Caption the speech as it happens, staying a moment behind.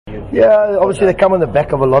Yeah, obviously they come on the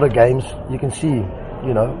back of a lot of games. You can see,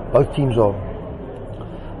 both teams are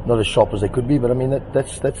not as sharp as they could be, but I mean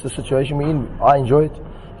that's the situation we're in. I enjoy it.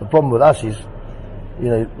 The problem with us is,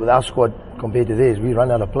 with our squad compared to theirs, we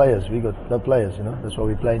run out of players. We got no players, That's why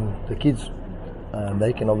we're playing the kids.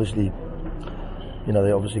 They can obviously,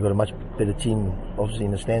 they obviously got a much better team, obviously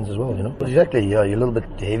in the stands as well, Exactly, yeah, you're a little bit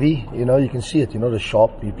heavy, you can see it. You're not as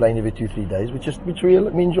sharp. You're playing every 2-3 days, which we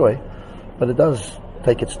enjoy, but it does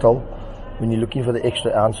take its toll when you're looking for the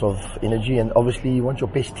extra ounce of energy, and obviously you want your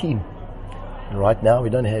best team. And right now we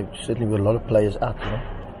don't have, certainly with a lot of players out,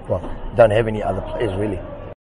 Well, don't have any other players really.